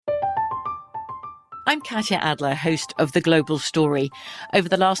I'm Katya Adler, host of The Global Story. Over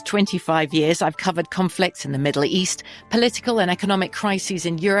the last 25 years, I've covered conflicts in the Middle East, political and economic crises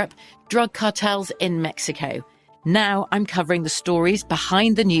in Europe, drug cartels in Mexico. Now I'm covering the stories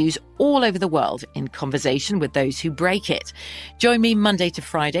behind the news all over the world in conversation with those who break it. Join me Monday to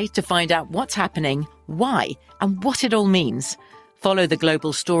Friday to find out what's happening, why, and what it all means. Follow The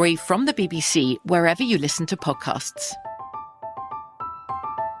Global Story from the BBC wherever you listen to podcasts.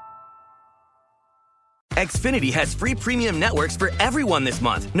 Xfinity has free premium networks for everyone this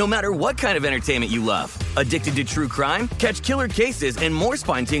month, no matter what kind of entertainment you love. Addicted to true crime? Catch killer cases and more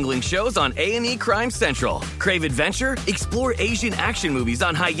spine-tingling shows on A&E Crime Central. Crave adventure? Explore Asian action movies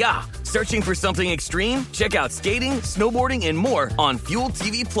on Hi-YAH. Searching for something extreme? Check out skating, snowboarding, and more on Fuel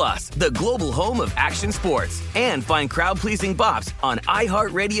TV Plus, the global home of action sports. And find crowd-pleasing bops on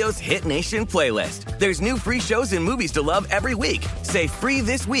iHeartRadio's Hit Nation playlist. There's new free shows and movies to love every week. Say free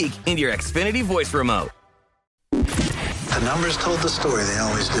this week in your Xfinity voice remote. The numbers told the story, they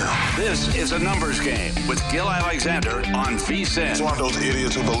always do. This is a numbers game with Gil Alexander on VSiN. It's one of those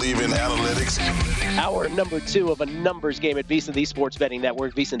idiots who believe in analytics. Hour number 2 of a numbers game at VSiN, the sports betting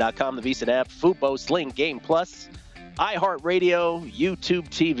network, VSiN.com, the VSiN app, Fubo, Sling, Game Plus, iHeartRadio, YouTube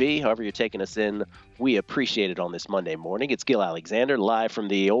TV, however you're taking us in. We appreciate it on this Monday morning. It's Gil Alexander live from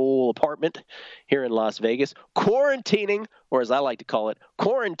the old apartment here in Las Vegas. Quarantining, or as I like to call it,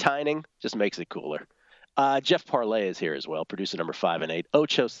 quarantining, just makes it cooler. Jeff Parlay is here as well, producer number 5 and 8.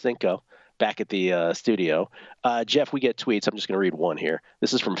 Ocho Cinco back at the studio. Jeff, we get tweets. I'm just going to read one here.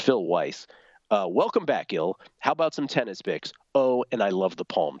 This is from Phil Weiss. Welcome back, Gil. How about some tennis picks? Oh, and I love the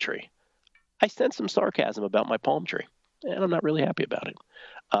palm tree. I sense some sarcasm about my palm tree, and I'm not really happy about it.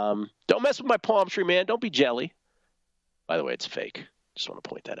 Don't mess with my palm tree, man. Don't be jelly. By the way, it's fake. Just want to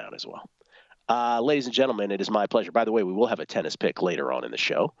point that out as well. Ladies and gentlemen, it is my pleasure. By the way, we will have a tennis pick later on in the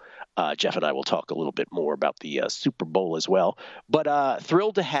show. Jeff and I will talk a little bit more about the Super Bowl as well. But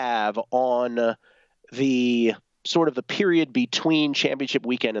thrilled to have on the sort of the period between championship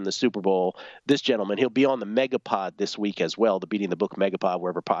weekend and the Super Bowl, this gentleman. He'll be on the Megapod this week as well, the Beating the Book Megapod,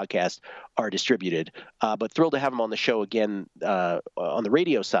 wherever podcasts are distributed. But thrilled to have him on the show again on the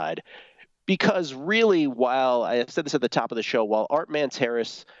radio side. Because really, while I said this at the top of the show, while Art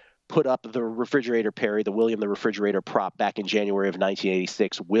Manteris put up the Refrigerator Perry, the William the Refrigerator prop back in January of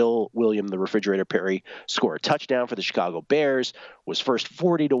 1986. Will William the Refrigerator Perry score a touchdown for the Chicago Bears, was first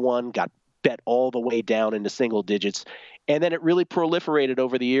 40-1, got bet all the way down into single digits, and then it really proliferated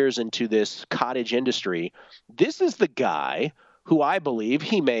over the years into this cottage industry. This is the guy who I believe,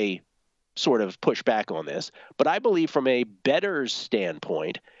 he may sort of push back on this, but I believe from a bettor's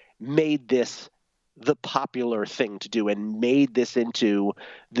standpoint, made this the popular thing to do and made this into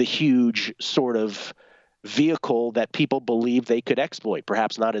the huge sort of vehicle that people believe they could exploit,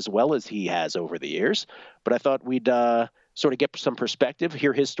 perhaps not as well as he has over the years. But I thought we'd sort of get some perspective,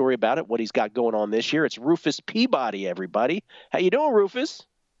 hear his story about it, what he's got going on this year. It's Rufus Peabody, everybody. How you doing, Rufus?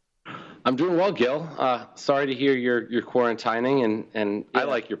 I'm doing well, Gil. Sorry to hear you're quarantining, and yeah. I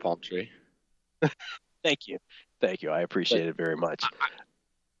like your palm tree. Thank you. I appreciate it very much.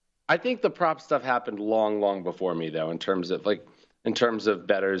 I think the prop stuff happened long before me, though, in terms of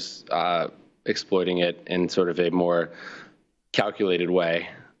bettors exploiting it in sort of a more calculated way.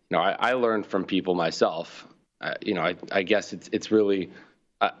 You know, I learned from people myself. I guess it's really.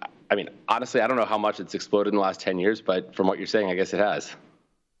 I mean, honestly, I don't know how much it's exploded in the last 10 years, but from what you're saying, I guess it has.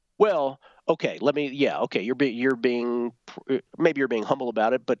 Well, okay. You're being maybe you're being humble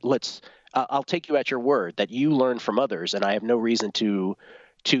about it, but I'll take you at your word that you learned from others, and I have no reason to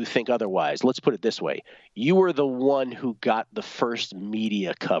think otherwise. Let's put it this way. You were the one who got the first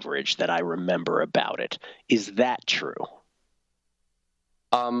media coverage that I remember about it. Is that true?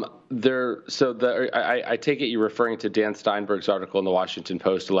 I take it you're referring to Dan Steinberg's article in the Washington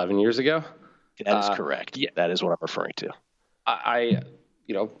Post 11 years ago? That is correct. Yeah, that is what I'm referring to.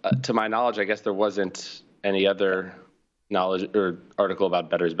 To my knowledge, I guess there wasn't any other knowledge or article about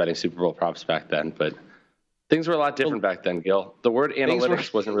bettors betting Super Bowl props back then, but things were a lot different back then, Gil. The word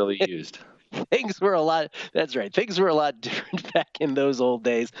analytics wasn't really used. Things were a lot. That's right. Things were a lot different back in those old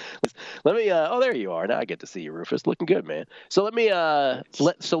days. Let me. There you are. Now I get to see you, Rufus. Looking good, man. So let me.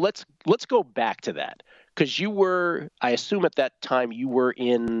 Let's go back to that, because you were. I assume at that time you were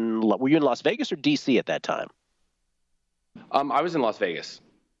in. Were you in Las Vegas or DC at that time? I was in Las Vegas.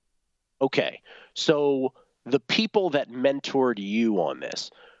 Okay. So the people that mentored you on this,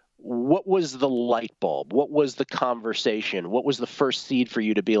 what was the light bulb? What was the conversation? What was the first seed for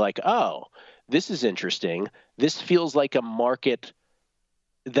you to be like, oh, this is interesting. This feels like a market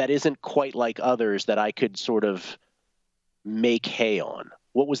that isn't quite like others that I could sort of make hay on.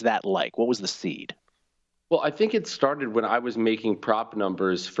 What was that like? What was the seed? Well, I think it started when I was making prop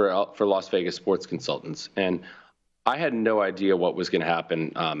numbers for Las Vegas sports consultants, and I had no idea what was going to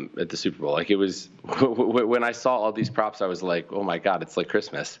happen at the Super Bowl. Like, it was when I saw all these props, I was like, "Oh my God, it's like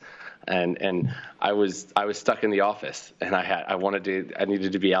Christmas," and I was stuck in the office, and I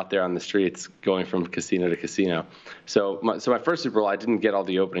needed to be out there on the streets, going from casino to casino. So my first Super Bowl, I didn't get all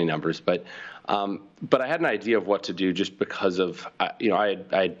the opening numbers, but I had an idea of what to do just because of, I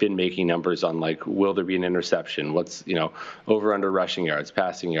had been making numbers on, like, will there be an interception? What's, over under rushing yards,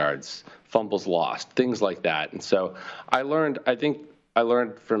 passing yards, fumbles lost, things like that. And so I learned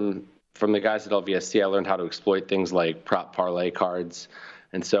from the guys at LVSC, I learned how to exploit things like prop parlay cards.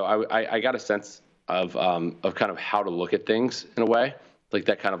 And so I got a sense of kind of how to look at things in a way, like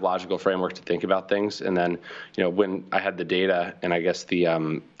that kind of logical framework to think about things. And then, when I had the data and I guess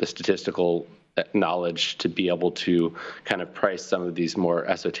the statistical knowledge to be able to kind of price some of these more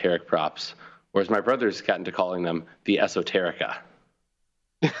esoteric props, or as my brother's gotten to calling them, the esoterica.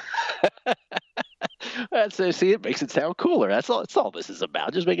 See, it makes it sound cooler. That's all this is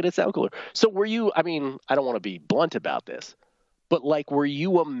about, just making it sound cooler. So were you, I don't want to be blunt about this, but were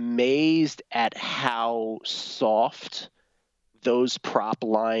you amazed at how soft those prop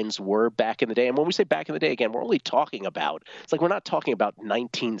lines were back in the day? And when we say back in the day, again, we're only talking about, we're not talking about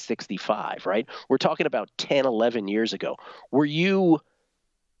 1965, right? We're talking about 10, 11 years ago. Were you,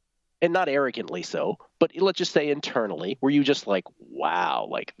 and not arrogantly so, but let's just say internally, were you just like, wow,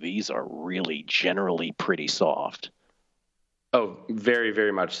 these are really generally pretty soft? Oh, very,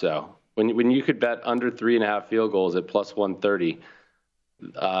 very much so. When you could bet under 3.5 field goals at plus 130,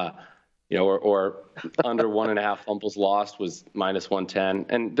 or under 1.5 fumbles lost was minus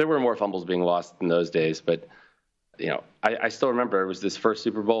 110. And there were more fumbles being lost in those days. But, I still remember it was this first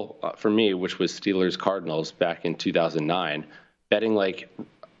Super Bowl for me, which was Steelers-Cardinals back in 2009, betting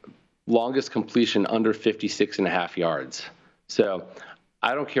longest completion under 56.5 yards. So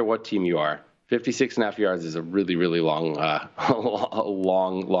I don't care what team you are. 56.5 yards is a really, really long,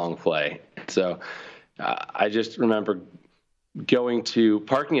 long play. So I just remember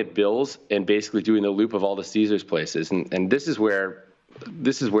parking at Bill's and basically doing the loop of all the Caesars places. And this is where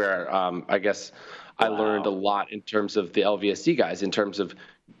I guess I learned a lot in terms of the LVSC guys, in terms of,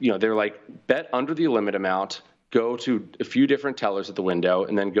 they're like, bet under the limit amount, go to a few different tellers at the window,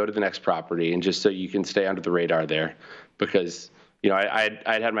 and then go to the next property, and just so you can stay under the radar there. Because,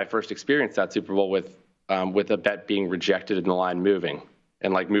 I'd had my first experience that Super Bowl with a bet being rejected and the line moving,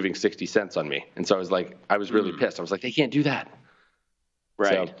 and moving 60 cents on me. And so I was really pissed. I was like, they can't do that.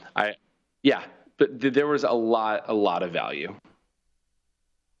 Right. So but there was a lot of value.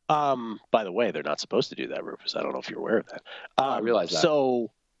 By the way, they're not supposed to do that, Rufus. I don't know if you're aware of that. I realize that.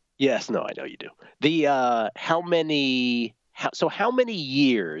 So, yes, no, I know you do. How many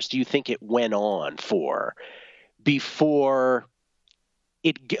years do you think it went on for before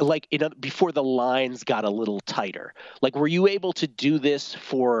before the lines got a little tighter? Were you able to do this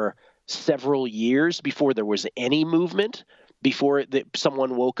for several years before there was any movement? Before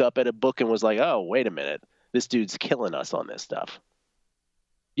someone woke up at a book and was like, oh, wait a minute, this dude's killing us on this stuff?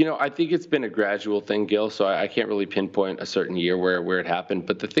 I think it's been a gradual thing, Gil, so I can't really pinpoint a certain year where it happened.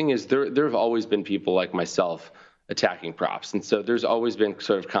 But the thing is, there have always been people like myself attacking props. And so there's always been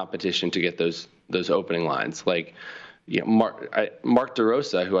sort of competition to get those opening lines. Mark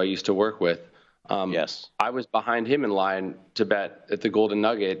DeRosa, who I used to work with, yes, I was behind him in line to bet at the Golden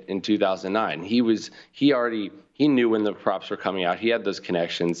Nugget in 2009. He knew when the props were coming out. He had those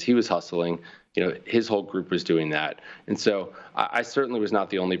connections. He was hustling. His whole group was doing that. And so I certainly was not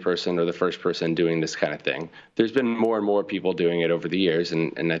the only person or the first person doing this kind of thing. There's been more and more people doing it over the years.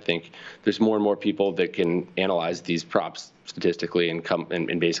 And I think there's more and more people that can analyze these props statistically and come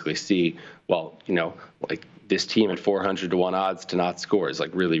and basically see, well, this team at 400 to 1 odds to not score is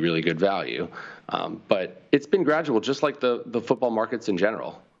really, really good value. But it's been gradual, just like the football markets in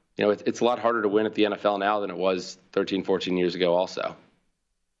general. It's a lot harder to win at the NFL now than it was 13, 14 years ago also.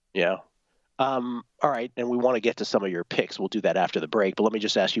 Yeah. All right, and we want to get to some of your picks. We'll do that after the break, but let me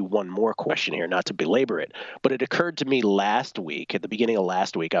just ask you one more question here, not to belabor it. But it occurred to me last week, at the beginning of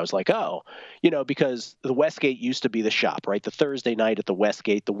last week, I was like, because the Westgate used to be the shop, right? The Thursday night at the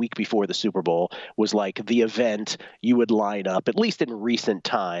Westgate, the week before the Super Bowl, was like the event you would line up, at least in recent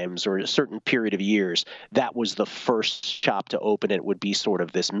times or a certain period of years. That was the first shop to open. It would be sort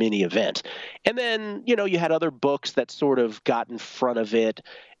of this mini event. And then, you had other books that sort of got in front of it.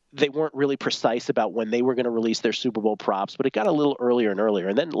 They weren't really precise about when they were going to release their Super Bowl props, but it got a little earlier and earlier.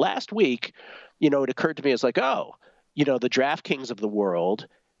 And then last week, it occurred to me, it's like, the DraftKings of the world,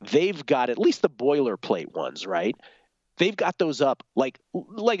 they've got at least the boilerplate ones, right? they've got those up like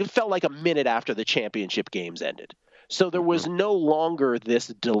it felt like a minute after the championship games ended. So there was no longer this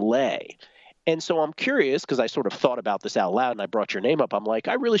delay. And so I'm curious, because I sort of thought about this out loud and I brought your name up. I'm like,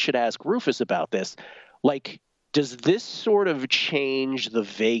 I really should ask Rufus about this. Like, does this sort of change the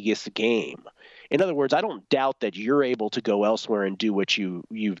Vegas game? In other words, I don't doubt that you're able to go elsewhere and do what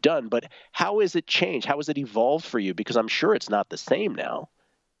you've done, but how has it changed? How has it evolved for you? Because I'm sure it's not the same now.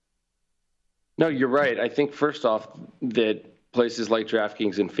 No, you're right. I think first off that places like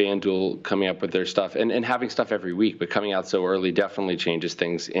DraftKings and FanDuel coming up with their stuff and having stuff every week, but coming out so early definitely changes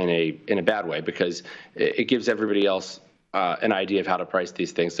things in a bad way, because it gives everybody else an idea of how to price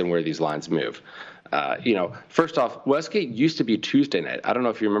these things and where these lines move. First off, Westgate used to be Tuesday night. I don't know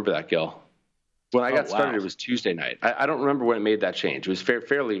if you remember that, Gil. When I got started, it was Tuesday night. I don't remember when it made that change. It was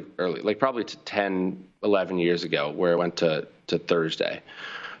fairly early, like probably 10, 11 years ago, where it went to Thursday.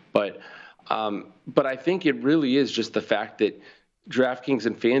 But I think it really is just the fact that DraftKings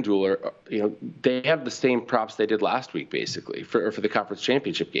and FanDuel are, they have the same props they did last week, basically, for the conference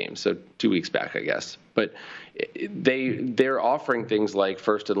championship game. So 2 weeks back, I guess. But they're offering things like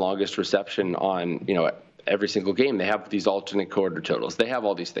first and longest reception on, every single game. They have these alternate quarter totals. They have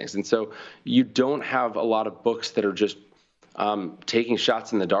all these things. And so you don't have a lot of books that are just taking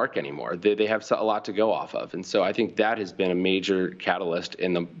shots in the dark anymore. They have a lot to go off of. And so I think that has been a major catalyst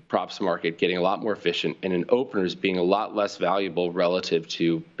in the props market getting a lot more efficient and in openers being a lot less valuable relative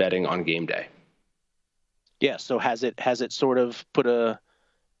to betting on game day. Yeah. So has it sort of put a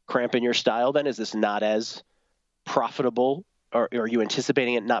cramp in your style then? Is this not as profitable, or are you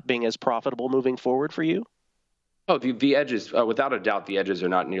anticipating it not being as profitable moving forward for you? Oh, the edges, without a doubt, the edges are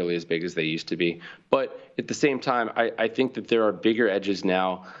not nearly as big as they used to be. But at the same time, I think that there are bigger edges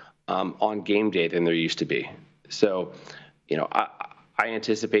now on game day than there used to be. So, I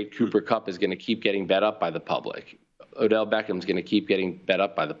anticipate Cooper Kupp is going to keep getting bet up by the public. Odell Beckham is going to keep getting bet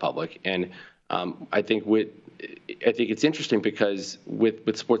up by the public. And I think it's interesting because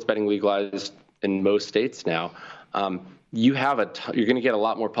with sports betting legalized in most states now, you're going to get a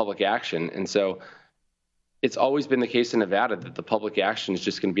lot more public action. And so it's always been the case in Nevada that the public action is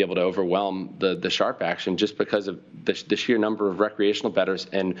just going to be able to overwhelm the sharp action just because of the sheer number of recreational bettors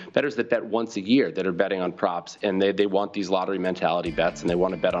and bettors that bet once a year that are betting on props, and they want these lottery mentality bets and they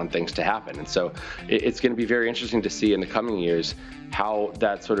want to bet on things to happen. And so it's going to be very interesting to see in the coming years how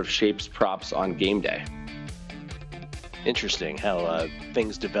that sort of shapes props on game day. Interesting how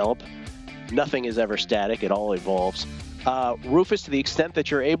things develop. Nothing is ever static. It all evolves. Rufus, to the extent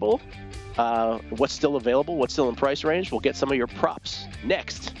that you're able, what's still available, what's still in price range, we'll get some of your props.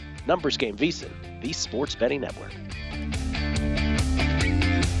 Next, Numbers Game VSiN, the Sports Betting Network.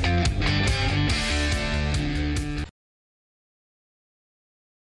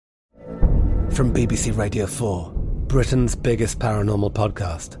 From BBC Radio 4, Britain's biggest paranormal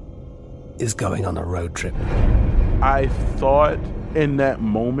podcast is going on a road trip. I thought in that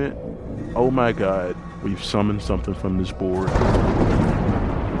moment, oh my God, we've summoned something from this board.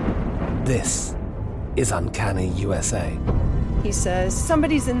 This is Uncanny USA. He says,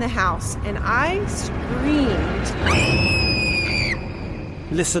 somebody's in the house, and I screamed.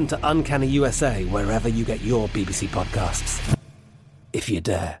 Listen to Uncanny USA wherever you get your BBC podcasts, if you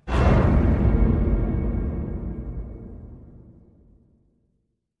dare.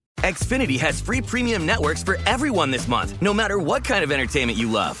 Xfinity has free premium networks for everyone this month, no matter what kind of entertainment you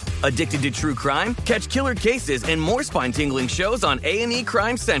love. Addicted to true crime? Catch killer cases and more spine-tingling shows on A&E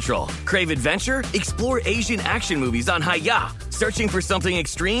Crime Central. Crave adventure? Explore Asian action movies on Hi-YAH. Searching for something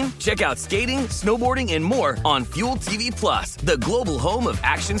extreme? Check out skating, snowboarding, and more on Fuel TV Plus, the global home of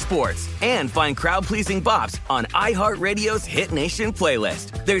action sports. And find crowd-pleasing bops on iHeartRadio's Hit Nation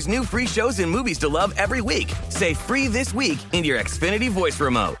playlist. There's new free shows and movies to love every week. Say free this week in your Xfinity voice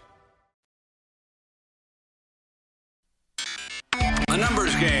remote. The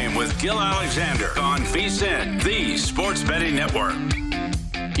Numbers Game with Gil Alexander on VSiN, the Sports Betting Network.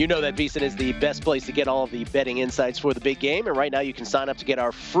 You know that VSiN is the best place to get all of the betting insights for the big game, and right now you can sign up to get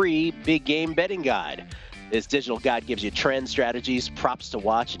our free big game betting guide. This digital guide gives you trends, strategies, props to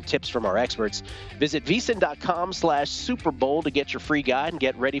watch, and tips from our experts. Visit VSiN.com/Super Bowl to get your free guide and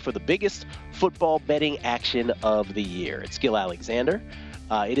get ready for the biggest football betting action of the year. It's Gil Alexander.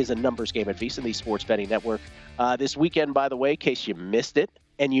 It is a numbers game at VSiN, the Sports Betting Network. This weekend, by the way, in case you missed it,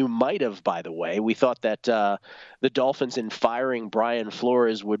 and you might have, by the way, we thought that the Dolphins in firing Brian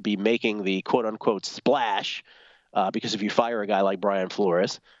Flores would be making the quote-unquote splash, because if you fire a guy like Brian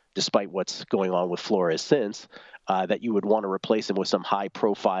Flores, despite what's going on with Flores since, that you would want to replace him with some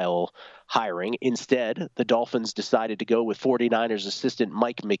high-profile hiring. Instead, the Dolphins decided to go with 49ers assistant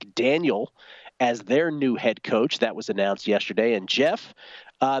Mike McDaniel as their new head coach. That was announced yesterday. And Jeff,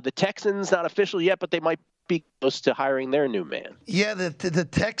 the Texans, not official yet, but they might be close to hiring their new man. Yeah, the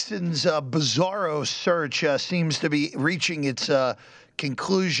Texans' bizarro search seems to be reaching its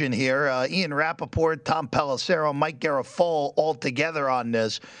conclusion here. Ian Rappaport, Tom Pelissero, Mike Garafolo all together on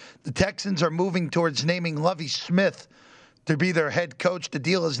this. The Texans are moving towards naming Lovie Smith to be their head coach. The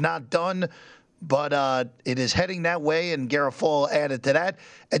deal is not done, but it is heading that way, and Garafolo added to that.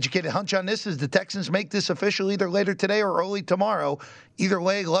 Educated hunch on this is the Texans make this official either later today or early tomorrow. Either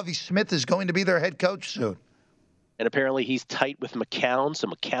way, Lovie Smith is going to be their head coach soon. And apparently he's tight with McCown. So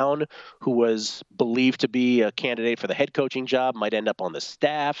McCown, who was believed to be a candidate for the head coaching job, might end up on the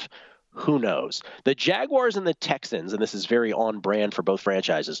staff. Who knows? The Jaguars and the Texans, and this is very on brand for both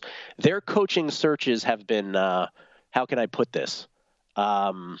franchises, their coaching searches have been, how can I put this?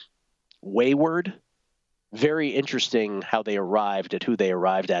 Wayward. Very interesting how they arrived at who they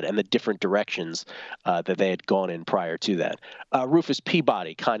arrived at and the different directions that they had gone in prior to that. Rufus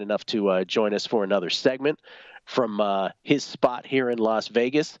Peabody, kind enough to join us for another segment from his spot here in Las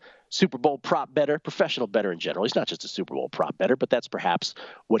Vegas. Super Bowl prop bettor, professional bettor in general. He's not just a Super Bowl prop bettor, but that's perhaps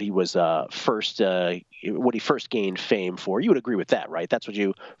what he was first gained fame for. You would agree with that, right? That's what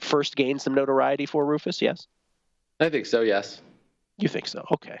you first gained some notoriety for, Rufus? Yes. I think so. Yes. You think so?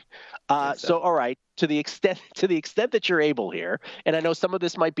 Okay. So all right. To the extent that you're able here, and I know some of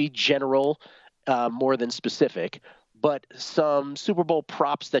this might be general more than specific, but some Super Bowl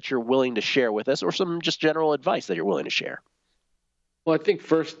props that you're willing to share with us, or some just general advice that you're willing to share. Well, I think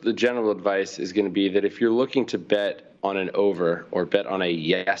first the general advice is going to be that if you're looking to bet on an over or bet on a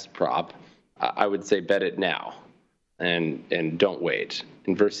yes prop, I would say bet it now and don't wait.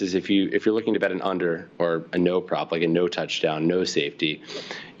 And versus if you're looking to bet an under or a no prop, like a no touchdown, no safety,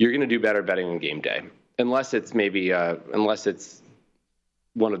 you're going to do better betting on game day, unless it's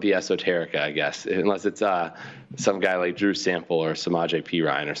one of the esoterica, I guess, unless it's some guy like Drew Sample or Samaje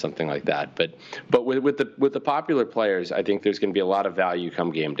Perine or something like that. But with the popular players, I think there's going to be a lot of value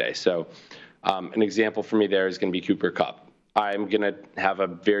come game day. So an example for me there is going to be Cooper Kupp. I'm going to have a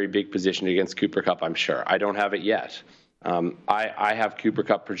very big position against Cooper Kupp, I'm sure. I don't have it yet. I have Cooper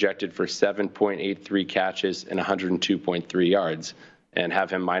Kupp projected for 7.83 catches and 102.3 yards and have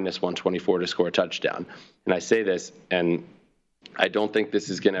him minus 124 to score a touchdown. And I say this, and I don't think this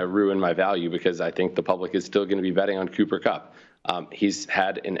is going to ruin my value because I think the public is still going to be betting on Cooper Kupp. He's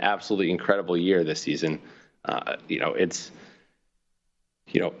had an absolutely incredible year this season. I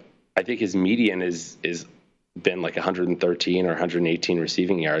think his median is been like 113 or 118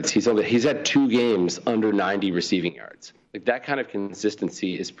 receiving yards. He's had 2 games under 90 receiving yards. Like that kind of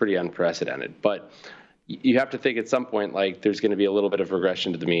consistency is pretty unprecedented. But you have to think at some point like there's going to be a little bit of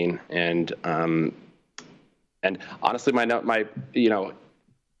regression to the mean, and honestly, the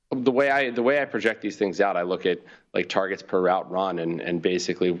way I project these things out, I look at like targets per route run, and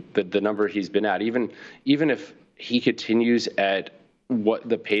basically the number he's been at. Even if he continues at what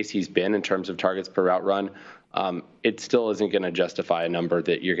the pace he's been in terms of targets per route run, it still isn't going to justify a number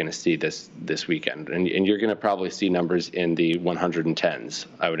that you're going to see this weekend, and you're going to probably see numbers in the 110s,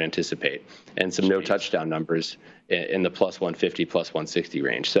 I would anticipate, and some no touchdown numbers in the plus 150, plus 160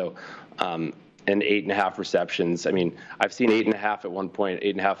 range. So. And 8.5 receptions. I mean, I've seen 8.5 at one point,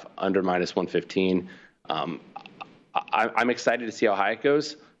 8.5 under minus 115. I'm excited to see how high it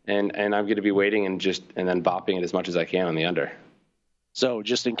goes, and I'm going to be waiting and then bopping it as much as I can on the under. So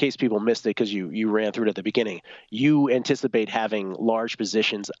just in case people missed it, because you ran through it at the beginning, you anticipate having large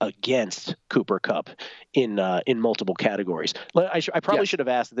positions against Cooper Kupp in multiple categories. I probably should have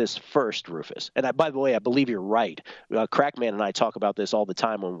asked this first, Rufus. And by the way, I believe you're right. Crackman and I talk about this all the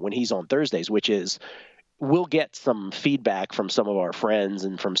time when he's on Thursdays, which is we'll get some feedback from some of our friends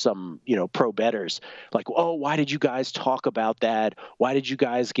and from some, pro bettors like, oh, why did you guys talk about that? Why did you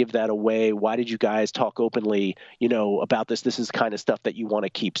guys give that away? Why did you guys talk openly, about this? This is kind of stuff that you want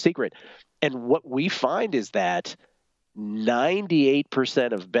to keep secret. And what we find is that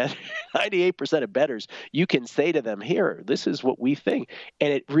 98% of bettors, you can say to them, here, this is what we think.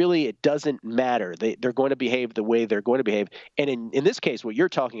 And it doesn't matter. They're going to behave the way they're going to behave. And in this case, what you're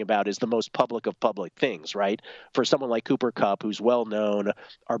talking about is the most public of public things, right? For someone like Cooper Kupp, who's well known,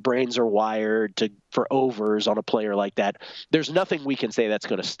 our brains are wired for overs on a player like that. There's nothing we can say that's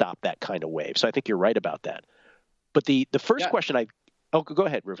going to stop that kind of wave. So I think you're right about that. But the first question Oh, go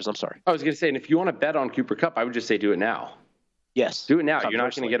ahead, Rufus. I'm sorry. I was going to say, and if you want to bet on Cooper Kupp, I would just say do it now. Yes. Do it now. You're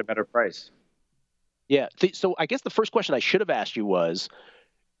not going to get a better price. Yeah. So I guess the first question I should have asked you was,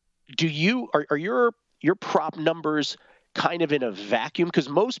 are your your prop numbers kind of in a vacuum? Because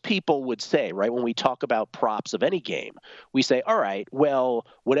most people would say, right, when we talk about props of any game, we say, all right, well,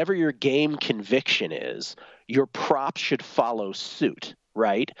 whatever your game conviction is, your prop should follow suit,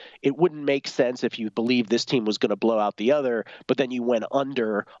 right? It wouldn't make sense if you believe this team was going to blow out the other, but then you went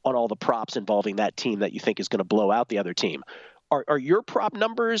under on all the props involving that team that you think is going to blow out the other team. Are your prop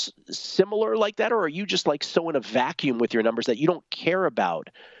numbers similar like that, or are you just like so in a vacuum with your numbers that you don't care about?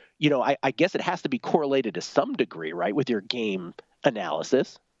 You know, I guess it has to be correlated to some degree, right, with your game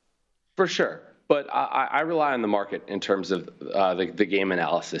analysis. For sure. But I rely on the market in terms of the game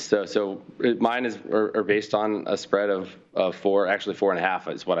analysis. So mine are based on a spread of 4, actually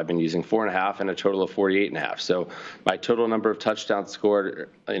 4.5 is what I've been using, 4.5 and a total of 48.5. So my total number of touchdowns scored,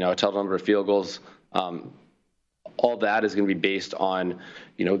 a total number of field goals, all that is going to be based on,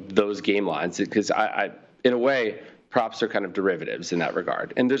 those game lines. Because I in a way, props are kind of derivatives in that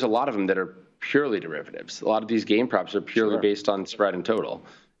regard. And there's a lot of them that are purely derivatives. A lot of these game props are purely based on spread and total.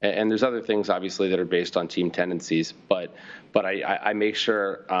 And there's other things, obviously, that are based on team tendencies. But I make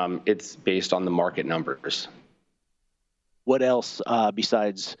sure it's based on the market numbers. What else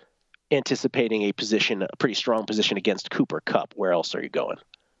besides anticipating a pretty strong position against Cooper Kupp? Where else are you going?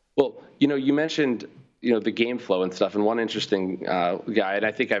 Well, you mentioned the game flow and stuff. And one interesting guy, and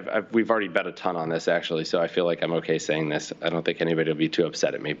I think we've already bet a ton on this, actually, so I feel like I'm okay saying this. I don't think anybody will be too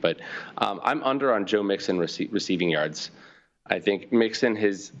upset at me. But I'm under on Joe Mixon receiving yards. I think Mixon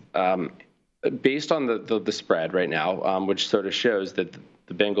has, based on the spread right now, which sort of shows that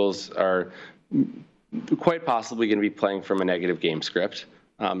the Bengals are quite possibly going to be playing from a negative game script.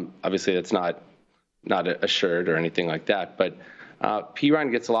 Obviously, that's not assured or anything like that, but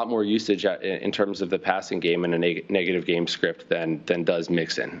Perine gets a lot more usage in terms of the passing game in a negative game script than does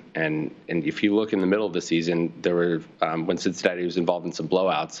Mixon. And if you look in the middle of the season, there were when Cincinnati was involved in some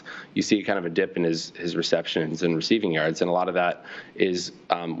blowouts, you see kind of a dip in his receptions and receiving yards, and a lot of that is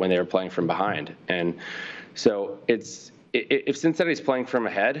when they were playing from behind. And so if Cincinnati's playing from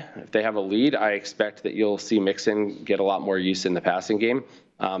ahead, if they have a lead, I expect that you'll see Mixon get a lot more use in the passing game.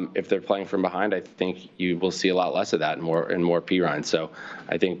 If they're playing from behind, I think you will see a lot less of that and more Perine. So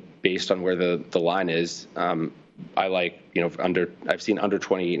I think based on where the line is, I like, I've seen under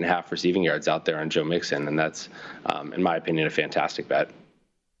 28.5 receiving yards out there on Joe Mixon, and that's, in my opinion, a fantastic bet.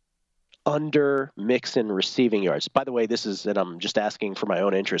 Under Mixon receiving yards. By the way, and I'm just asking for my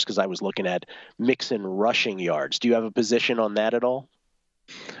own interest because I was looking at Mixon rushing yards. Do you have a position on that at all?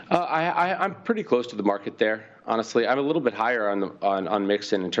 I'm pretty close to the market there. Honestly, I'm a little bit higher on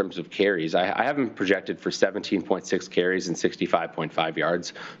Mixon in terms of carries. I have him projected for 17.6 carries and 65.5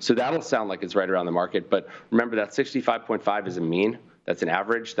 yards. So that'll sound like it's right around the market. But remember that 65.5 is a mean. That's an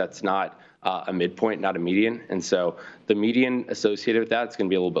average. That's not a midpoint, not a median. And so the median associated with that is going to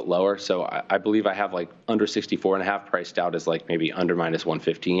be a little bit lower. So I believe I have like under 64.5 priced out as like maybe under minus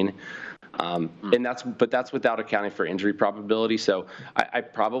 115. And that's without accounting for injury probability. So I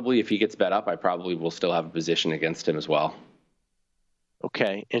probably, if he gets bet up, I probably will still have a position against him as well.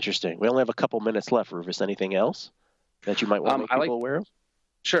 Okay, interesting. We only have a couple minutes left, Rufus. Anything else that you might want to make people aware of?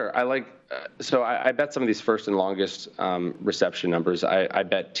 Sure. I bet some of these first and longest reception numbers. I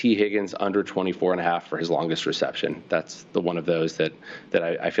bet T. Higgins under 24.5 for his longest reception. That's the one of those that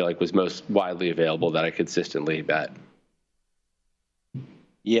I feel like was most widely available that I consistently bet.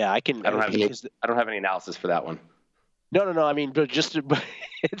 Yeah, I can. I don't have any analysis for that one. No. I mean, but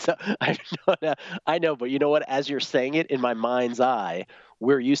I know, but you know what? As you're saying it, in my mind's eye,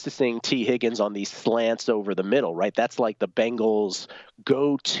 we're used to seeing T. Higgins on these slants over the middle, right? That's like the Bengals'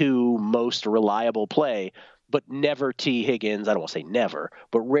 go-to most reliable play, but never T. Higgins. I don't want to say never,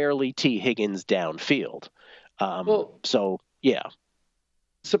 but rarely T. Higgins downfield. So yeah.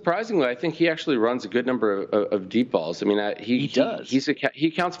 Surprisingly, I think he actually runs a good number of deep balls. I mean, he does. He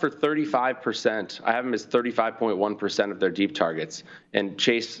counts for 35%. I have him as 35.1% of their deep targets, and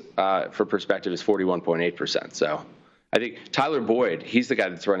Chase, for perspective, is 41.8%. So I think Tyler Boyd, he's the guy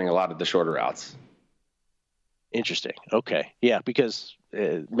that's running a lot of the shorter routes. Interesting. Okay. Yeah, because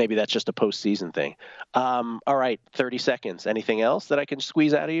maybe that's just a postseason thing. All right, 30 seconds. Anything else that I can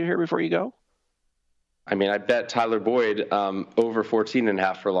squeeze out of you here before you go? I mean, I bet Tyler Boyd over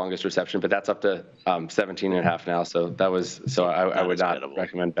 14.5 for longest reception, but that's up to 17.5 now. So I would not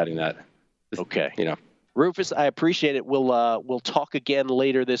recommend betting that. Okay. Rufus, I appreciate it. We'll talk again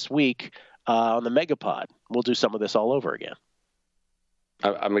later this week on the Megapod. We'll do some of this all over again.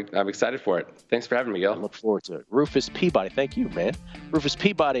 I'm excited for it. Thanks for having me, Gil. I look forward to it. Rufus Peabody, thank you, man. Rufus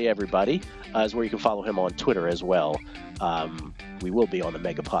Peabody, everybody, is where you can follow him on Twitter as well. We will be on the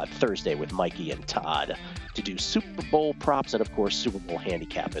Megapod Thursday with Mikey and Todd to do Super Bowl props and, of course, Super Bowl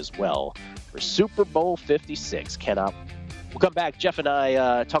handicap as well for Super Bowl 56. We'll come back. Jeff and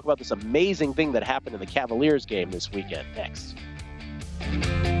I talk about this amazing thing that happened in the Cavaliers game this weekend. Next.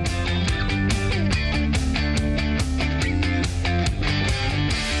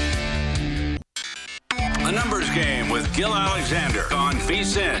 The Numbers Game with Gil Alexander on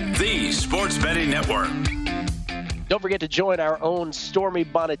VSiN, the Sports Betting Network. Don't forget to join our own Stormy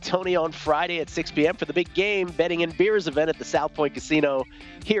Buonantony on Friday at 6 p.m. for the big game betting and beers event at the South Point Casino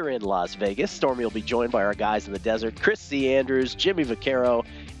here in Las Vegas. Stormy will be joined by our guys in the desert, Chris C. Andrews, Jimmy Vaccaro,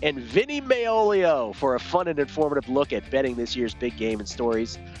 and Vinny Maolio for a fun and informative look at betting this year's big game and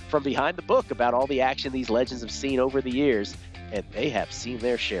stories from behind the book about all the action these legends have seen over the years, and they have seen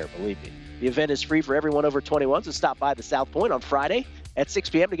their share, believe me. The event is free for everyone over 21, so stop by the South Point on Friday at 6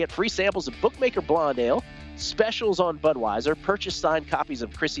 p.m. to get free samples of Bookmaker Blonde Ale, specials on Budweiser, purchase signed copies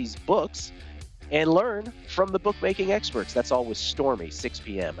of Chrissy's books, and learn from the bookmaking experts. That's all with Stormy, 6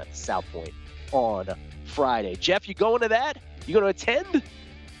 p.m. at the South Point on Friday. Jeff, you going to that? You going to attend?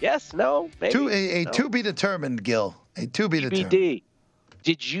 Yes? No? Maybe? To be determined, Gil. To be determined. TBD.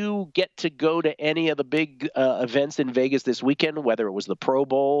 Did you get to go to any of the big events in Vegas this weekend, whether it was the Pro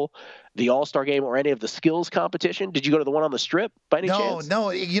Bowl, the All-Star Game, or any of the skills competition? Did you go to the one on the Strip by any chance? No.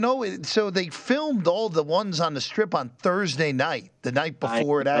 You know, so they filmed all the ones on the Strip on Thursday night, the night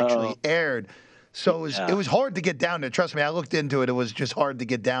before it actually aired. So it was hard to get down there. Trust me, I looked into it. It was just hard to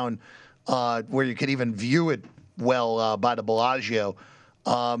get down where you could even view it well by the Bellagio.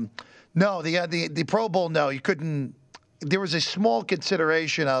 No, the Pro Bowl, no, you couldn't. There was a small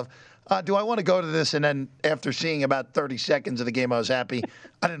consideration of, do I want to go to this? And then after seeing about 30 seconds of the game, I was happy.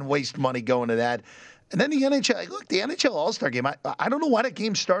 I didn't waste money going to that. And then the NHL, look, the NHL All-Star Game, I don't know why that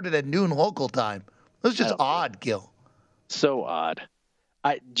game started at noon local time. It was just odd, Gil. So odd.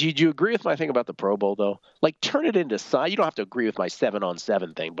 Did you agree with my thing about the Pro Bowl, though? Like, turn it into you don't have to agree with my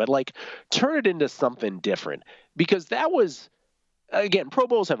 7-on-7 thing, but, like, turn it into something different. Because that was, again, Pro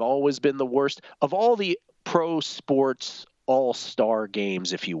Bowls have always been the worst. Of all the pro sports all-star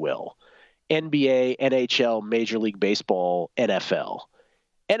games, if you will, NBA, NHL, Major League Baseball, NFL.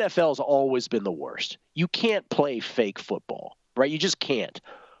 NFL's always been the worst. You can't play fake football, right? You just can't.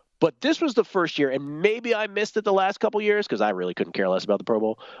 But this was the first year, and maybe I missed it the last couple years because I really couldn't care less about the Pro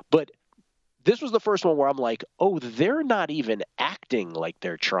Bowl, but this was the first one where I'm like, oh, they're not even acting like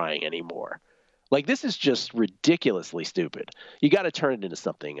they're trying anymore. Like, this is just ridiculously stupid. You got to turn it into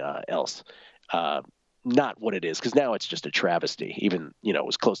something else. Not what it is, because now it's just a travesty. Even, it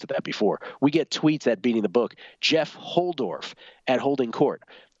was close to that before. We get tweets at Beating the Book. Jeff Holdorf at Holding Court.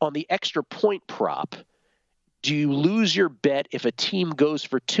 On the extra point prop, do you lose your bet if a team goes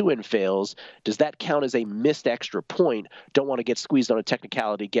for 2 and fails? Does that count as a missed extra point? Don't want to get squeezed on a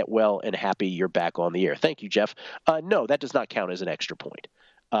technicality. Get well and happy you're back on the air. Thank you, Jeff. No, that does not count as an extra point.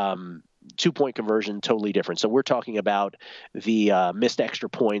 2-point conversion, totally different. So we're talking about the missed extra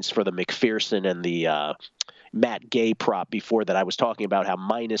points for the McPherson and the Matt Gay prop before that. I was talking about how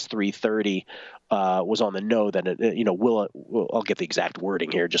minus 330 was on the no that, I'll get the exact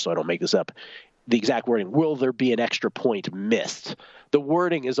wording here just so I don't make this up. The exact wording, will there be an extra point missed? The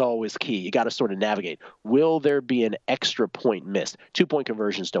wording is always key. You got to sort of navigate. Will there be an extra point missed? 2-point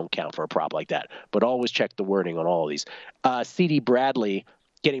conversions don't count for a prop like that, but always check the wording on all of these. C.D. Bradley,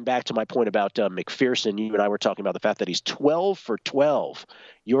 getting back to my point about McPherson, you and I were talking about the fact that he's 12 for 12.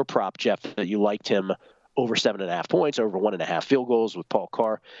 Your prop, Jeff, that you liked him over 7.5 points, over 1.5 field goals with Paul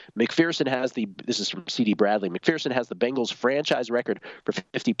Carr. McPherson has this is from C.D. Bradley, McPherson has the Bengals franchise record for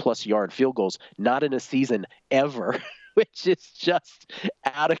 50-plus yard field goals, not in a season ever, which is just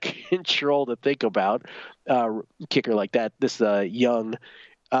out of control to think about. Kicker like that, this young.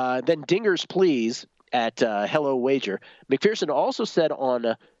 Then Dingers, please. At Hello Wager. McPherson also said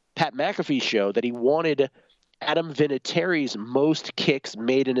on Pat McAfee's show that he wanted Adam Vinatieri's most kicks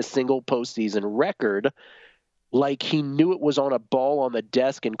made in a single postseason record, like he knew it was on a ball on the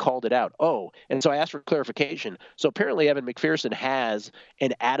desk and called it out. Oh, and so I asked for clarification. So apparently Evan McPherson has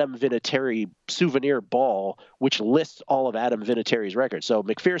an Adam Vinatieri souvenir ball, which lists all of Adam Vinatieri's records. So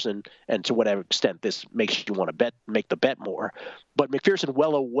McPherson, and to whatever extent this makes you want to make the bet more, but McPherson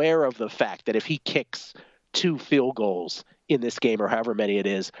well aware of the fact that if he kicks 2 field goals in this game or however many it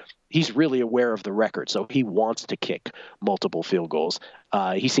is, he's really aware of the record. So he wants to kick multiple field goals.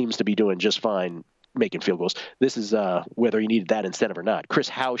 He seems to be doing just fine making field goals. This is whether he needed that incentive or not. Chris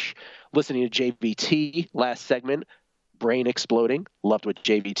Hausch, listening to JVT last segment, brain exploding. Loved what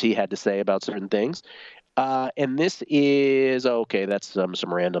JVT had to say about certain things. And this is, okay, that's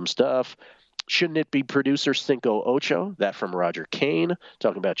some random stuff. Shouldn't it be producer Cinco Ocho? That from Roger Kane,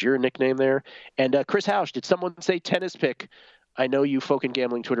 talking about your nickname there. And Chris Hausch, did someone say tennis pick? I know you folk in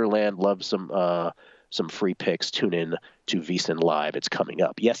gambling Twitter land love some free picks. Tune in to VSiN Live. It's coming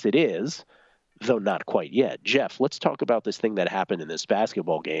up. Yes, it is, though not quite yet. Jeff, let's talk about this thing that happened in this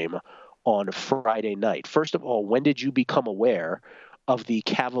basketball game on Friday night. First of all, when did you become aware of the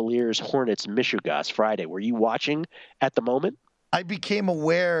Cavaliers-Hornets Michigas Friday? Were you watching at the moment? I became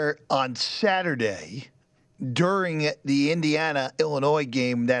aware on Saturday during the Indiana-Illinois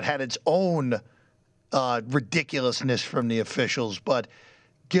game that had its own ridiculousness from the officials. But,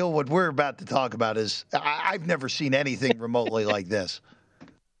 Gil, what we're about to talk about is I've never seen anything remotely like this.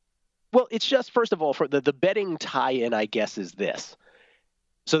 Well, it's just, first of all, for the betting tie-in, I guess, is this.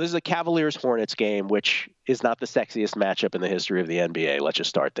 So this is a Cavaliers-Hornets game, which is not the sexiest matchup in the history of the NBA. Let's just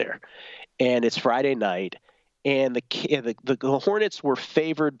start there. And it's Friday night, and the Hornets were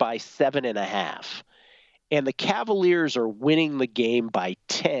favored by 7.5. And the Cavaliers are winning the game by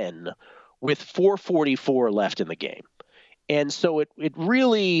 10 with 4:44 left in the game. And so it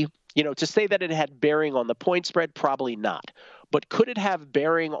really, to say that it had bearing on the point spread, probably not. But could it have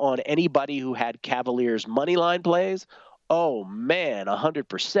bearing on anybody who had Cavaliers money line plays? Oh, man,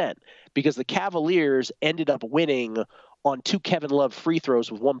 100%. Because the Cavaliers ended up winning on 2 Kevin Love free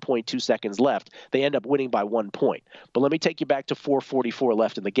throws with 1.2 seconds left. They end up winning by 1 point. But let me take you back to 4:44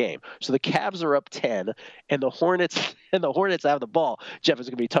 left in the game. So the Cavs are up 10, and the Hornets have the ball. Jeff, it's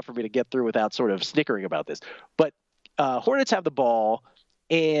going to be tough for me to get through without sort of snickering about this. But Hornets have the ball,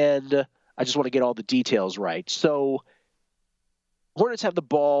 and I just want to get all the details right. So Hornets have the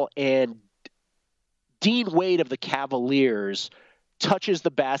ball, and Dean Wade of the Cavaliers touches the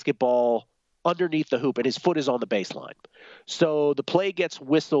basketball underneath the hoop, and his foot is on the baseline. So the play gets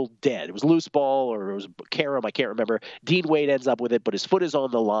whistled dead. It was loose ball, or it was carom, I can't remember. Dean Wade ends up with it, but his foot is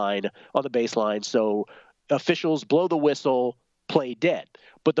on the line, on the baseline. So officials blow the whistle, play dead.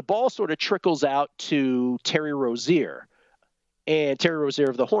 But the ball sort of trickles out to Terry Rozier, and Terry Rozier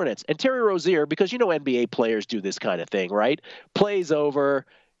of the Hornets. And Terry Rozier, because NBA players do this kind of thing, right? Plays over,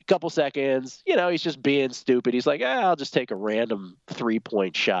 couple seconds, he's just being stupid. He's like, I'll just take a random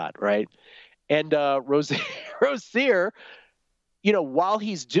 3-point shot, right? And Rozier, while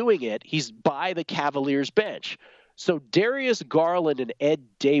he's doing it, he's by the Cavaliers bench. So Darius Garland and Ed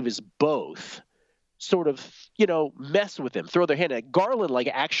Davis both sort of, mess with him, throw their hand in. Garland,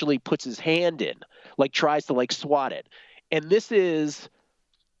 actually puts his hand in, tries to, swat it. And this is,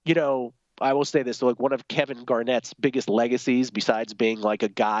 I will say this, so one of Kevin Garnett's biggest legacies, besides being a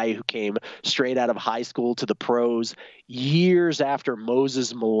guy who came straight out of high school to the pros years after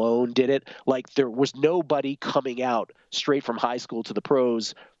Moses Malone did it, there was nobody coming out straight from high school to the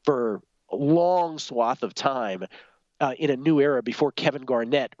pros for a long swath of time in a new era before Kevin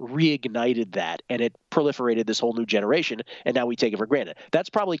Garnett reignited that, and it proliferated this whole new generation, and now we take it for granted.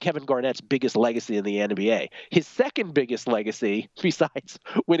 That's probably Kevin Garnett's biggest legacy in the NBA. His second biggest legacy, besides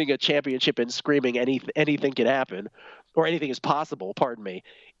winning a championship and screaming anything can happen, or anything is possible, pardon me,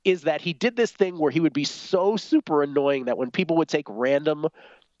 is that he did this thing where he would be so super annoying that when people would take random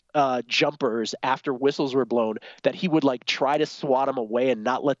jumpers after whistles were blown, that he would try to swat them away and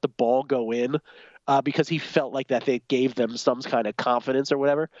not let the ball go in. Because he felt like that they gave them some kind of confidence or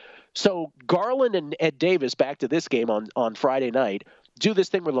whatever. So Garland and Ed Davis, back to this game on Friday night, do this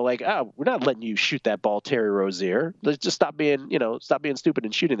thing where they're like, we're not letting you shoot that ball, Terry Rozier. Let's just stop being stupid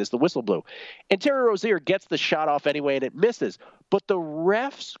and shooting this. The whistle blew. And Terry Rozier gets the shot off anyway, and it misses. But the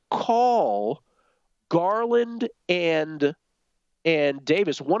refs call Garland and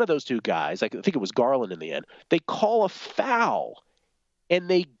Davis, one of those two guys, I think it was Garland in the end, they call a foul, and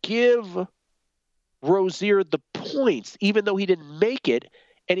they give Rozier the points, even though he didn't make it,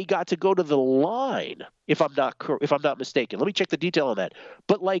 and he got to go to the line, if I'm not mistaken. Let me check the detail on that.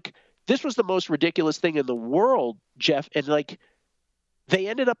 But this was the most ridiculous thing in the world, Jeff, and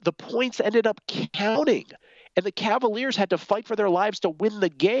the points ended up counting, and the Cavaliers had to fight for their lives to win the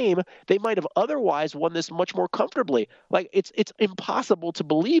game. They might have otherwise won this much more comfortably. It's impossible to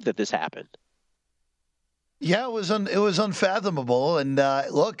believe that this happened. Yeah, it was unfathomable, and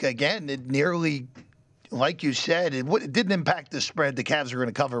look, again, it nearly, like you said, it didn't impact the spread. The Cavs are going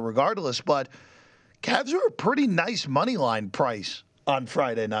to cover regardless, but Cavs are a pretty nice money line price on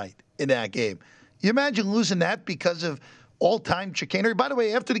Friday night in that game. You imagine losing that because of all-time chicanery. By the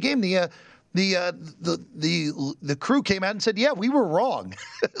way, after the game, the crew came out and said, "Yeah, we were wrong."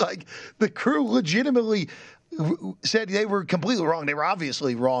 The crew legitimately said they were completely wrong. They were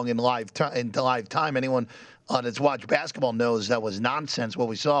obviously wrong in live time. Anyone that's watched basketball knows that was nonsense what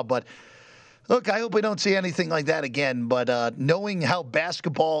we saw. But look, I hope we don't see anything like that again. But knowing how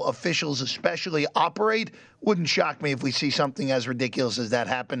basketball officials especially operate, wouldn't shock me if we see something as ridiculous as that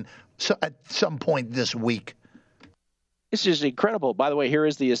happen at some point this week. It's just incredible. By the way,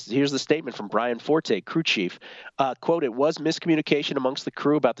 here's the statement from Brian Forte, crew chief. Quote, "It was miscommunication amongst the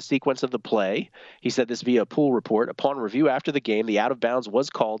crew about the sequence of the play." He said this via a pool report. "Upon review after the game, the out of bounds was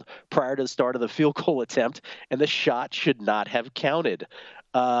called prior to the start of the field goal attempt, and the shot should not have counted."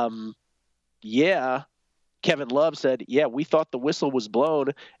 Yeah. Kevin Love said, "Yeah, we thought the whistle was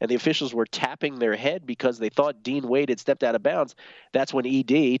blown and the officials were tapping their head because they thought Dean Wade had stepped out of bounds." That's when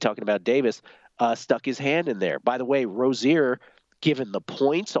ED, talking about Davis, stuck his hand in there. By the way, Rozier, given the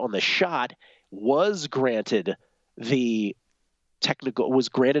points on the shot, was granted a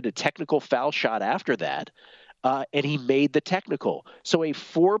technical foul shot after that, and he made the technical. So a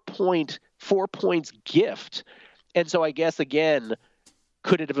 4 points gift. And so I guess, again,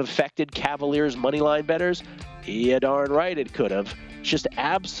 could it have affected Cavaliers moneyline bettors? Yeah, darn right it could have. Just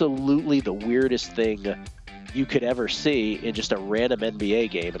absolutely the weirdest thing you could ever see in just a random NBA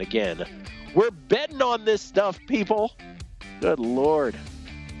game. And again, we're betting on this stuff, people. Good Lord.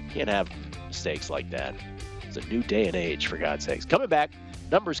 Can't have mistakes like that. It's a new day and age, for God's sakes. Coming back,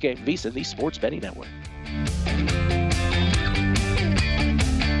 Numbers Game, VSiN, the Sports Betting Network.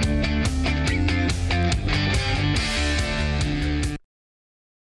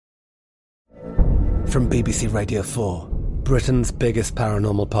 From BBC Radio 4, Britain's biggest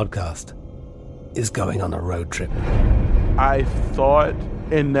paranormal podcast is going on a road trip. I thought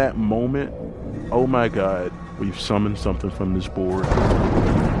in that moment, oh my God, we've summoned something from this board.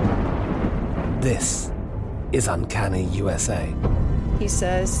 This is Uncanny USA. He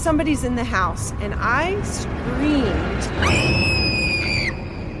says, somebody's in the house, and I screamed.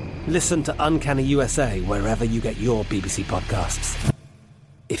 Listen to Uncanny USA wherever you get your BBC podcasts,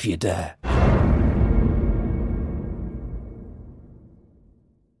 if you dare.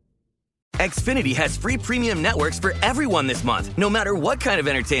 Xfinity has free premium networks for everyone this month, no matter what kind of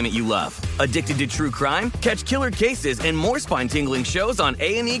entertainment you love. Addicted to true crime? Catch killer cases and more spine-tingling shows on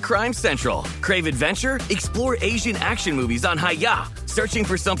A&E Crime Central. Crave adventure? Explore Asian action movies on Hi-YAH. Searching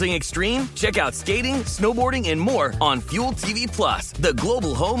for something extreme? Check out skating, snowboarding, and more on Fuel TV Plus, the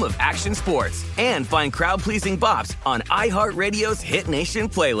global home of action sports. And find crowd-pleasing bops on iHeartRadio's Hit Nation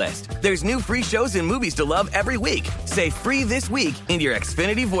playlist. There's new free shows and movies to love every week. Say free this week in your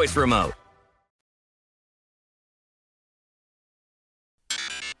Xfinity voice remote.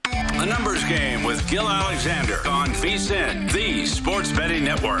 The Numbers Game with Gil Alexander on VSiN, the Sports Betting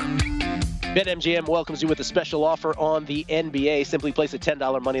Network. BetMGM welcomes you with a special offer on the NBA. Simply place a $10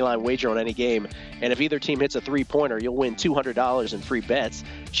 moneyline wager on any game, and if either team hits a three-pointer, you'll win $200 in free bets.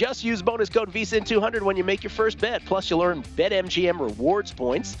 Just use bonus code VSiN200 when you make your first bet. Plus, you'll earn BetMGM rewards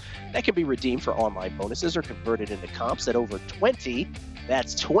points that can be redeemed for online bonuses or converted into comps at over 20.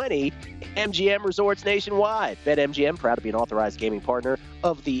 That's 20 MGM resorts nationwide. BetMGM, proud to be an authorized gaming partner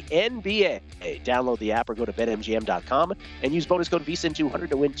of the NBA. Download the app or go to BetMGM.com and use bonus code VSiN200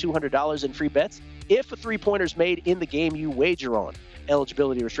 to win $200 in free bets if a three-pointer's made in the game you wager on.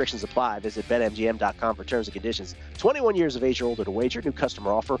 Eligibility restrictions apply. Visit BetMGM.com for terms and conditions. 21 years of age or older to wager. New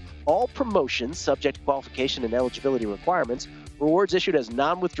customer offer. All promotions subject to qualification and eligibility requirements. Rewards issued as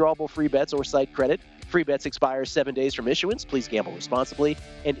non-withdrawable free bets or site credit. Free bets expire 7 days from issuance. Please gamble responsibly.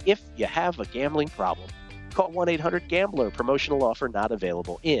 And if you have a gambling problem, call 1-800-GAMBLER. Promotional offer not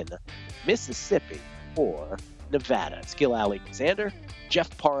available in Mississippi or Nevada. It's Gil Alexander.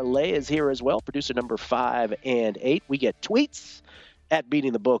 Jeff Parlay is here as well. Producer number 5 and 8. We get tweets at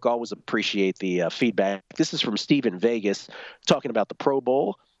Beating the Book. Always appreciate the feedback. This is from Steve in Vegas talking about the Pro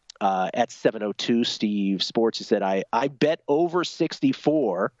Bowl. At 702 Steve Sports, he said, I bet over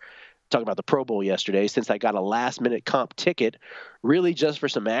 64. Talking about the Pro Bowl yesterday, since I got a last-minute comp ticket, really just for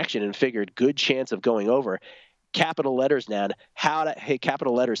some action, and figured good chance of going over. Capital letters now.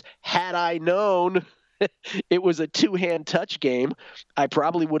 Capital letters. Had I known it was a two-hand touch game, I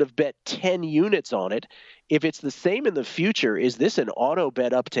probably would have bet 10 units on it. If it's the same in the future, is this an auto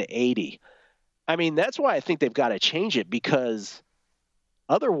bet up to 80? I mean, that's why I think they've got to change it, because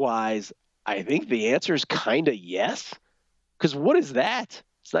otherwise, I think the answer is kind of yes. Because what is that?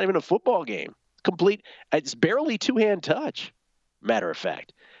 It's not even a football game. It's barely two-hand touch, matter of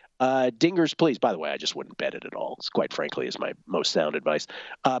fact. Dingers, please. By the way, I just wouldn't bet it at all. Quite frankly, is my most sound advice.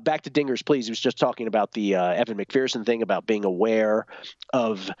 Back to Dingers, please. He was just talking about the Evan McPherson thing about being aware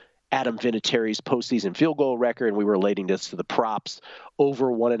of Adam Vinatieri's postseason field goal record, and we were relating this to the props over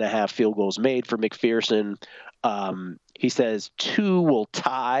 1.5 field goals made for McPherson. He says 2 will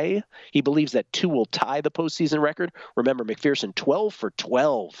tie. He believes that 2 will tie the postseason record. Remember, McPherson 12 for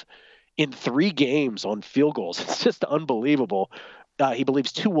 12 in 3 games on field goals. It's just unbelievable. He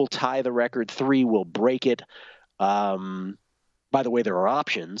believes 2 will tie the record, 3 will break it. By the way, there are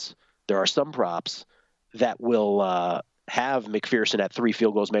options. There are some props that will have McPherson at 3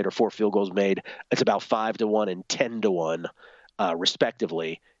 field goals made or 4 field goals made. It's about 5-1 and 10-1,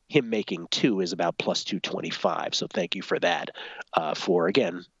 respectively. Him making 2 is about plus 225. So thank you for that.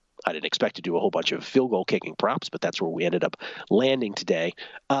 Again, I didn't expect to do a whole bunch of field goal kicking props, but that's where we ended up landing today.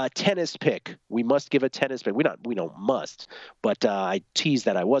 Tennis pick. We must give a tennis pick. We don't must, but I teased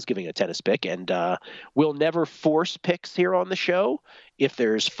that I was giving a tennis pick, and we'll never force picks here on the show. If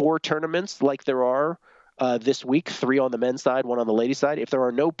there's 4 tournaments like there are this week, 3 on the men's side, 1 on the ladies' side. If there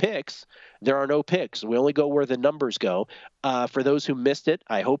are no picks, there are no picks. We only go where the numbers go. For those who missed it,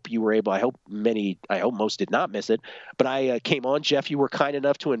 I hope you were able. I hope most did not miss it. But I came on. Jeff, you were kind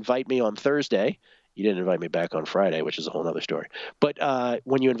enough to invite me on Thursday. You didn't invite me back on Friday, which is a whole other story. But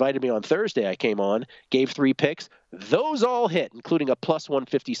when you invited me on Thursday, I came on, gave 3 picks. Those all hit, including a plus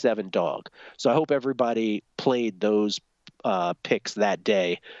 157 dog. So I hope everybody played those picks that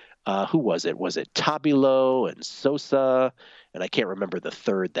day. Who was it? Was it Tabilo and Sosa? And I can't remember the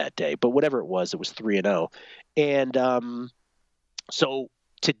third that day. But whatever it was 3-0. And so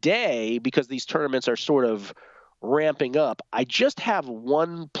today, because these tournaments are sort of ramping up, I just have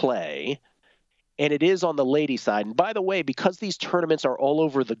one play, and it is on the ladies' side. And by the way, because these tournaments are all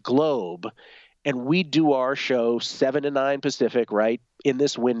over the globe, and we do our show 7 to 9 Pacific, right, in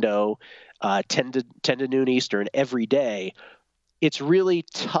this window, 10 to noon Eastern every day, it's really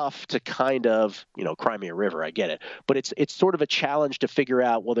tough to kind of, cry me a river, I get it. But it's sort of a challenge to figure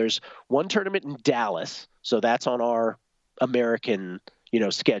out, well, there's one tournament in Dallas, so that's on our American,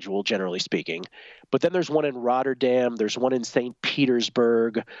 schedule, generally speaking. But then there's one in Rotterdam. There's one in St.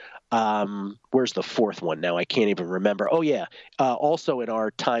 Petersburg. Where's the 4th one now? I can't even remember. Oh, yeah. Also in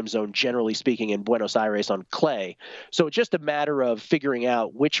our time zone, generally speaking, in Buenos Aires on clay. So it's just a matter of figuring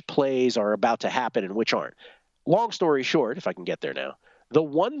out which plays are about to happen and which aren't. Long story short, if I can get there now, the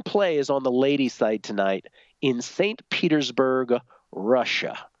one play is on the ladies' side tonight in St. Petersburg,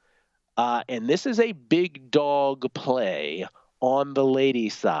 Russia. And this is a big dog play on the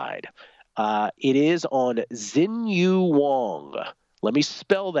ladies' side. It is on Xinyu Wang. Let me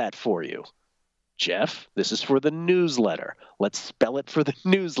spell that for you. Jeff, this is for the newsletter. Let's spell it for the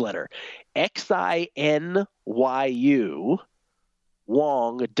newsletter. Xinyu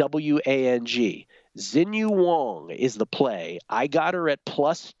Wang, W-A-N-G. Xinyu Wang is the play. I got her at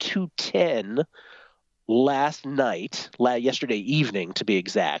plus 210 yesterday evening to be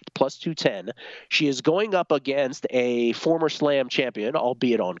exact, plus 210. She is going up against a former Slam champion,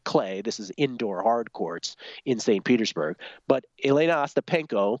 albeit on clay. This is indoor hard courts in St. Petersburg. But Elena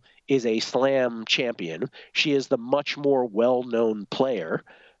Ostapenko is a Slam champion. She is the much more well-known player,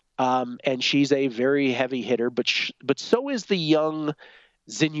 and she's a very heavy hitter, but so is the young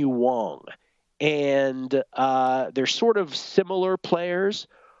Xinyu Wang. And they're sort of similar players,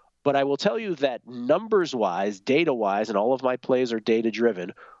 but I will tell you that numbers-wise, data-wise, and all of my plays are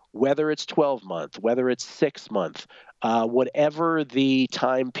data-driven, whether it's 12-month, whether it's 6-month, whatever the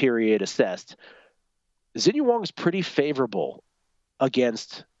time period assessed, Xinyu Wang is pretty favorable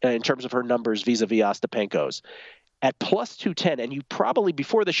against, in terms of her numbers vis-a-vis Ostapenko's. At plus 210, and you probably,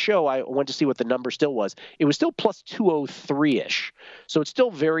 before the show, I went to see what the number still was. It was still plus 203-ish. So it's still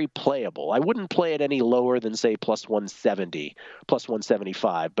very playable. I wouldn't play it any lower than, say, plus 170, plus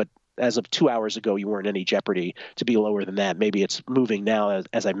 175. But as of 2 hours ago, you weren't in any jeopardy to be lower than that. Maybe it's moving now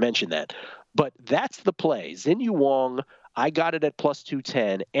as I mentioned that. But that's the play. Xinyu Wang, I got it at plus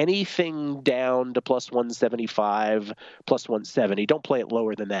 210. Anything down to plus 175, plus 170, don't play it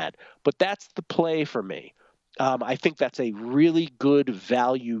lower than that. But that's the play for me. I think that's a really good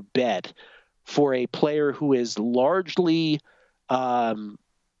value bet for a player who is largely,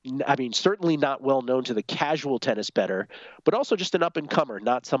 certainly not well known to the casual tennis bettor, but also just an up-and-comer,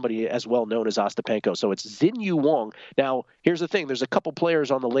 not somebody as well known as Ostapenko. So it's Xinyu Wang. Now, here's the thing. There's a couple players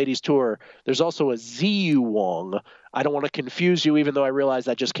on the ladies' tour. There's also a Ziyu Wang. I don't want to confuse you, even though I realize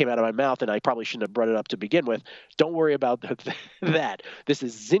that just came out of my mouth, and I probably shouldn't have brought it up to begin with. Don't worry about that. This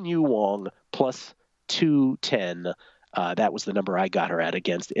is Xinyu Wang plus 210. That was the number I got her at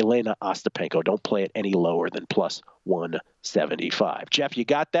against Elena Ostapenko. Don't play it any lower than plus 175. Jeff, you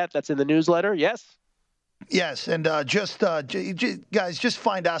got that? That's in the newsletter, yes? Yes, and guys, just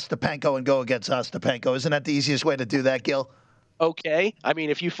find Ostapenko and go against Ostapenko. Isn't that the easiest way to do that, Gil? Okay. I mean,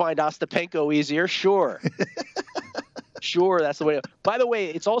 if you find Ostapenko easier, sure. Sure, that's the way. By the way,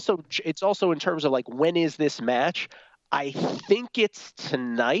 it's also in terms of like, when is this match? I think it's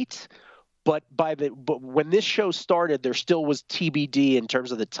tonight, but when this show started, there still was TBD in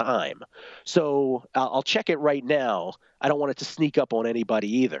terms of the time. So I'll check it right now. I don't want it to sneak up on anybody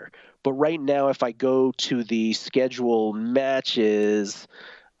either. But right now, if I go to the scheduled matches,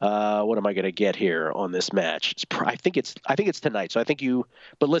 what am I going to get here on this match? I think it's tonight. So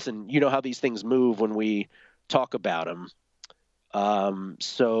but listen, you know how these things move when we talk about them.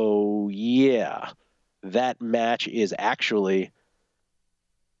 So yeah, that match is actually,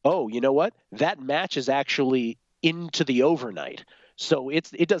 you know what? That match is actually into the overnight. So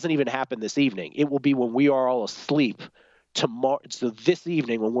it doesn't even happen this evening. It will be when we are all asleep tomorrow. So this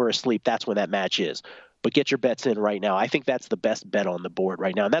evening when we're asleep, that's when that match is. But get your bets in right now. I think that's the best bet on the board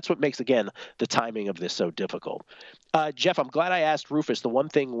right now. And that's what makes, again, the timing of this so difficult. Jeff, I'm glad I asked Rufus. The one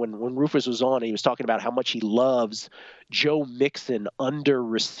thing when Rufus was on, he was talking about how much he loves Joe Mixon under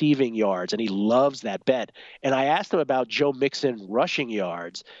receiving yards, and he loves that bet. And I asked him about Joe Mixon rushing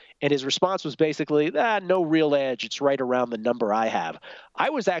yards, and his response was basically, no real edge. It's right around the number I have. I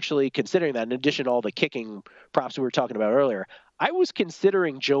was actually considering that, in addition to all the kicking props we were talking about earlier. I was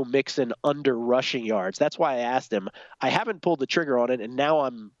considering Joe Mixon under rushing yards. That's why I asked him. I haven't pulled the trigger on it, and now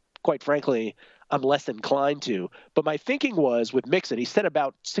quite frankly, I'm less inclined to. But my thinking was with Mixon, he said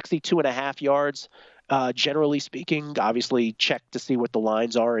about 62.5 yards, generally speaking. Obviously, check to see what the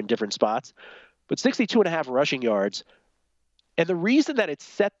lines are in different spots. But 62.5 rushing yards. And the reason that it's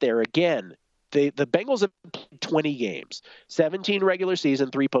set there, again, the Bengals have played 20 games, 17 regular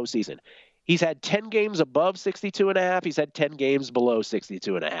season, 3 postseason. He's had 10 games above 62.5. He's had 10 games below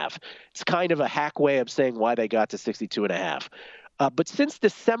 62.5. It's kind of a hack way of saying why they got to 62.5. But since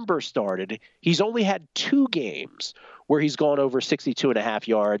December started, he's only had 2 games where he's gone over 62.5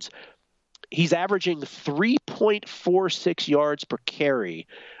 yards. He's averaging 3.46 yards per carry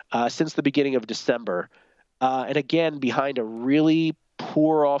since the beginning of December. And again, behind a really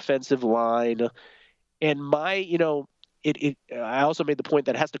poor offensive line. And I also made the point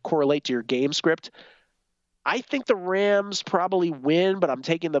that it has to correlate to your game script. I think the Rams probably win, but I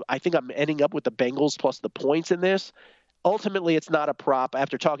think I'm ending up with the Bengals plus the points in this. Ultimately, it's not a prop.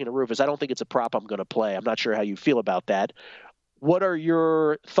 After talking to Rufus, I don't think it's a prop I'm going to play. I'm not sure how you feel about that. What are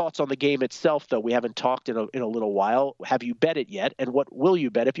your thoughts on the game itself, though? We haven't talked in a little while. Have you bet it yet? And what will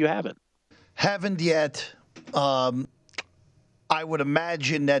you bet if you haven't? Haven't yet. I would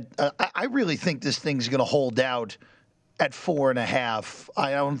imagine that I really think this thing's going to hold out at 4.5.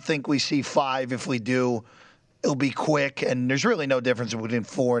 I don't think we see 5. If we do, it'll be quick, and there's really no difference between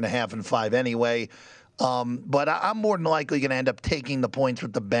 4.5 and 5 anyway. But I'm more than likely going to end up taking the points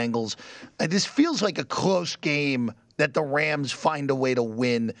with the Bengals. This feels like a close game that the Rams find a way to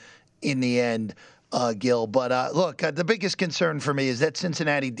win in the end, Gil. But look, the biggest concern for me is that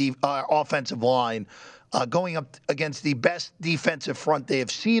Cincinnati offensive line going up against the best defensive front they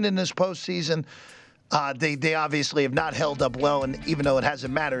have seen in this postseason. They obviously have not held up well, and even though it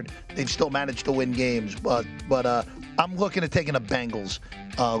hasn't mattered, they've still managed to win games. But I'm looking at taking the Bengals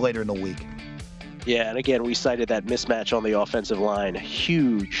later in the week. Yeah, and again, we cited that mismatch on the offensive line.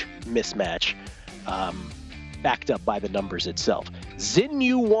 Huge mismatch, backed up by the numbers itself.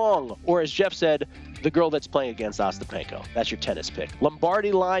 Xinyu Wang, or as Jeff said, the girl that's playing against Ostapenko. That's your tennis pick.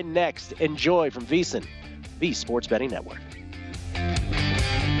 Lombardi line next. Enjoy from VSiN, the Sports Betting Network.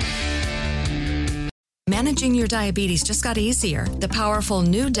 Managing your diabetes just got easier. The powerful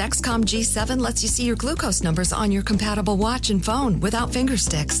new Dexcom G7 lets you see your glucose numbers on your compatible watch and phone without finger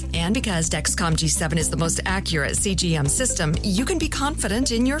sticks. And because Dexcom G7 is the most accurate CGM system, you can be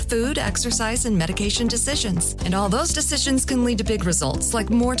confident in your food, exercise, and medication decisions. And all those decisions can lead to big results like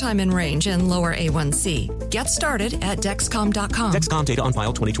more time in range and lower A1C. Get started at Dexcom.com. Dexcom data on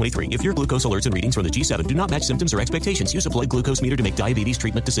file 2023. If your glucose alerts and readings from the G7 do not match symptoms or expectations, use a blood glucose meter to make diabetes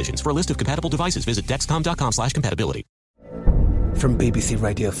treatment decisions. For a list of compatible devices, visit Dexcom.com/compatibility. From BBC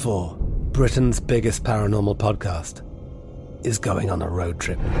Radio 4, Britain's biggest paranormal podcast is going on a road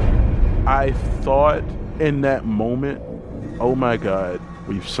trip. I thought in that moment, oh my God,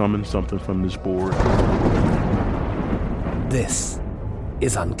 we've summoned something from this board. This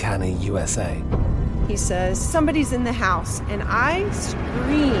is Uncanny USA. He says, somebody's in the house, and I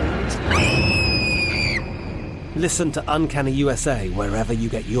screamed. Listen to Uncanny USA wherever you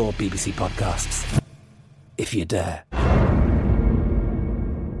get your BBC podcasts, if you dare.